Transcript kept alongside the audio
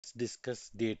let's discuss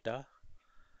data.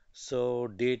 So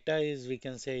data is, we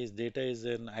can say, is data is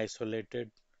an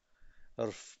isolated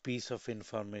or piece of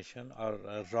information or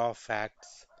raw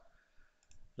facts.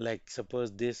 Like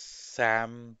suppose this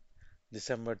Sam,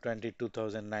 December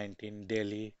 2019,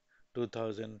 Delhi,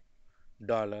 $2,000,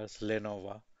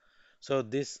 Lenovo. So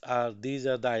these are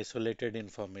the isolated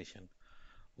information.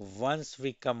 Once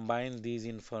we combine these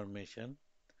information,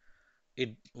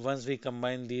 once we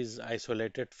combine these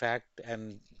isolated fact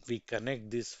and we connect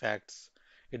these facts,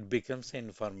 it becomes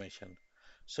information.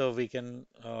 So we can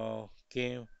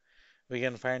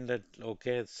find that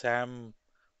okay, Sam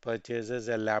purchases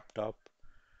a laptop,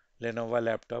 Lenovo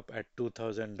laptop at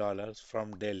 $2,000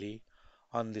 from Delhi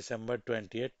on December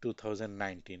 20th,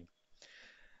 2019.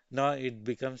 Now it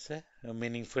becomes a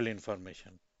meaningful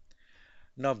information.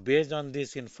 Now based on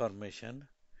this information,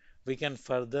 we can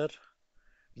further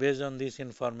based on this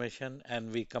information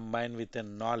and we combine with the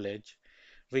knowledge,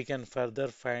 we can further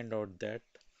find out that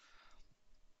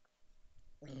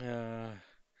uh,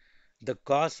 the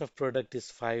cost of product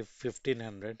is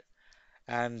 1500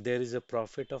 and there is a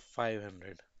profit of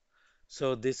 500.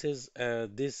 So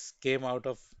this came out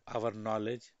of our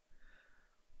knowledge.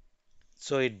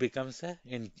 So it becomes a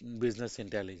in business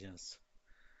intelligence.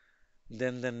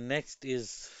 Then the next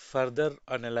is further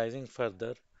analyzing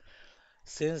further.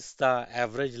 Since the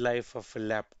average life of a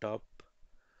laptop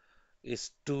is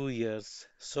 2 years,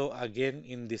 so again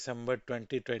in December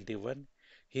 2021,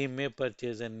 he may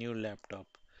purchase a new laptop.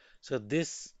 So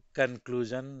this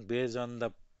conclusion based on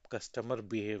the customer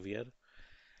behavior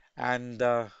and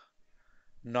the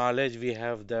knowledge we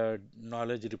have, the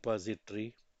knowledge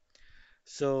repository.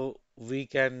 So we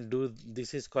can do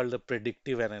this is called the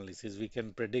predictive analysis. We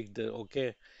can predict the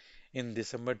okay in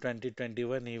December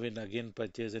 2021 he will again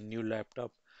purchase a new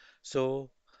laptop. So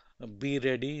be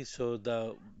ready. So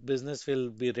the business will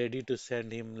be ready to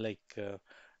send him like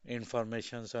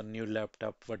informations on new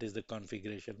laptop. What is the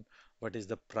configuration? What is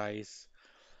the price?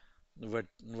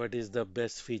 What is the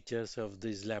best features of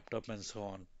this laptop and so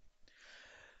on.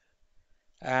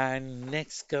 And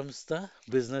next comes the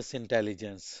business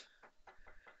intelligence.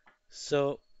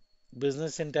 So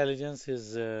business intelligence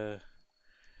is a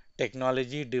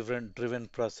technology driven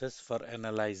process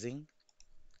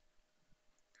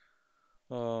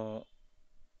uh,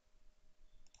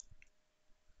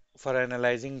 for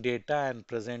analyzing data and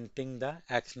presenting the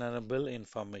actionable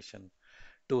information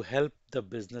to help the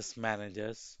business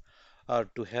managers or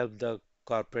to help the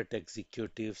corporate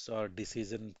executives or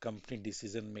decision company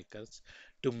decision makers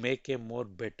to make a more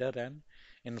better and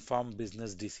informed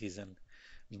business decision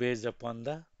based upon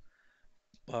the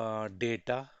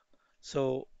data.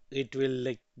 So it will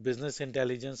like business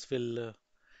intelligence will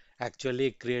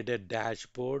actually create a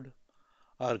dashboard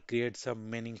or create some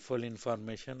meaningful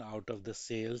information out of the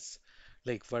sales,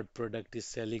 like what product is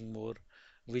selling more,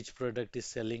 which product is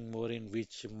selling more in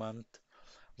which month,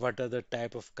 what are the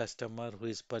type of customer who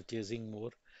is purchasing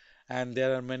more, and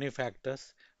there are many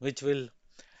factors which will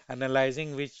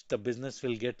analyzing which the business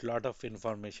will get lot of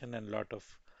information and lot of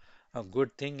a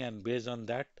good thing, and based on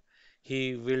that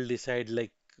he will decide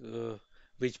like uh,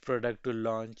 which product to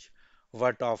launch,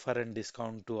 what offer and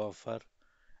discount to offer,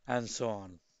 and so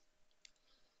on.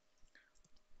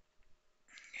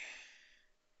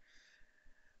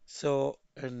 So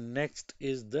next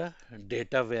is the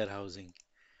data warehousing.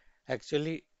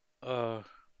 Actually, uh,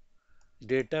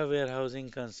 data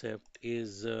warehousing concept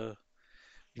is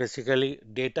basically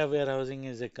data warehousing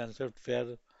is a concept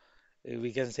where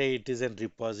we can say it is a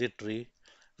repository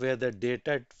where the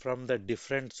data from the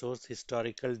different source,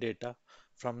 historical data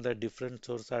from the different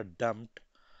source are dumped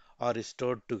or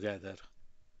stored together.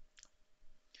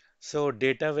 So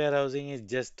data warehousing is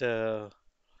just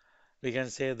we can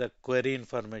say the query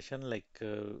information like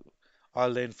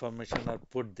all the information are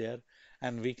put there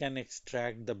and we can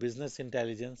extract the business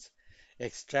intelligence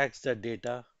extracts the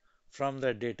data from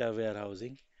the data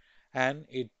warehousing and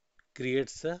it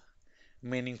creates a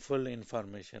meaningful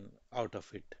information out of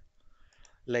it.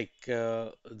 Like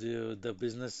the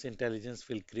business intelligence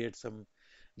will create some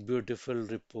beautiful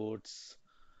reports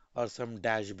or some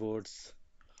dashboards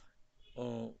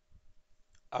uh,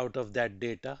 out of that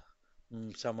data.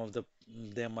 Some of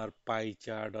them are pie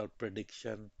chart or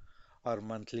prediction or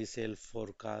monthly sales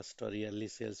forecast or yearly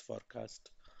sales forecast.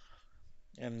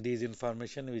 And these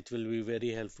information which will be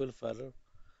very helpful for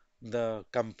the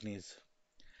companies.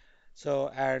 So,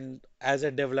 and as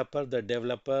a developer,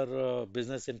 the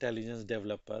business intelligence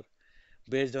developer,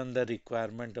 based on the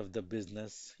requirement of the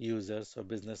business users or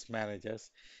business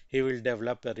managers, he will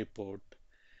develop a report.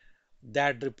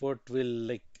 That report will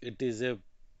like it is a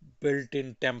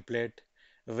built-in template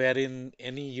wherein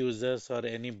any users or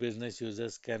any business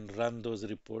users can run those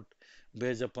report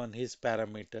based upon his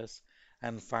parameters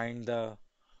and find the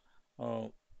uh,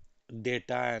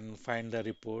 data and find the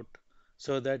report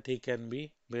so that he can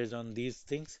be based on these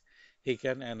things he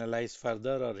can analyze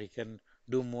further or he can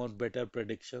do more better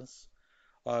predictions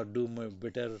or do more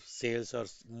better sales or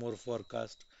more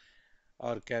forecast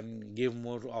or can give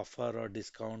more offer or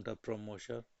discount or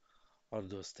promotion or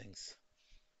those things.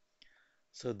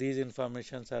 So these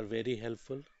informations are very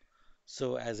helpful.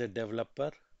 So as a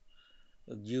developer,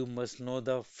 you must know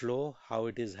the flow, how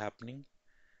it is happening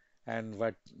and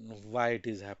why it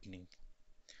is happening.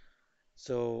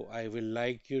 So I will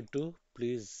like you to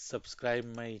please subscribe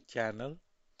my channel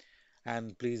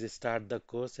and please start the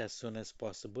course as soon as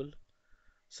possible.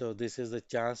 So this is the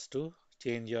chance to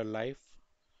change your life.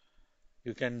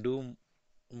 You can do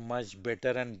much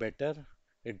better and better.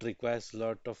 It requires a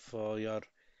lot of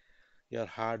your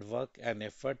hard work and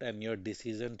effort and your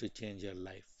decision to change your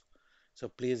life. So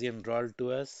please enroll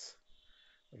to us,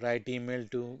 write email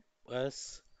to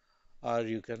us, or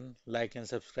you can like and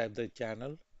subscribe the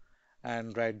channel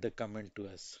and write the comment to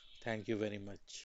us. Thank you very much.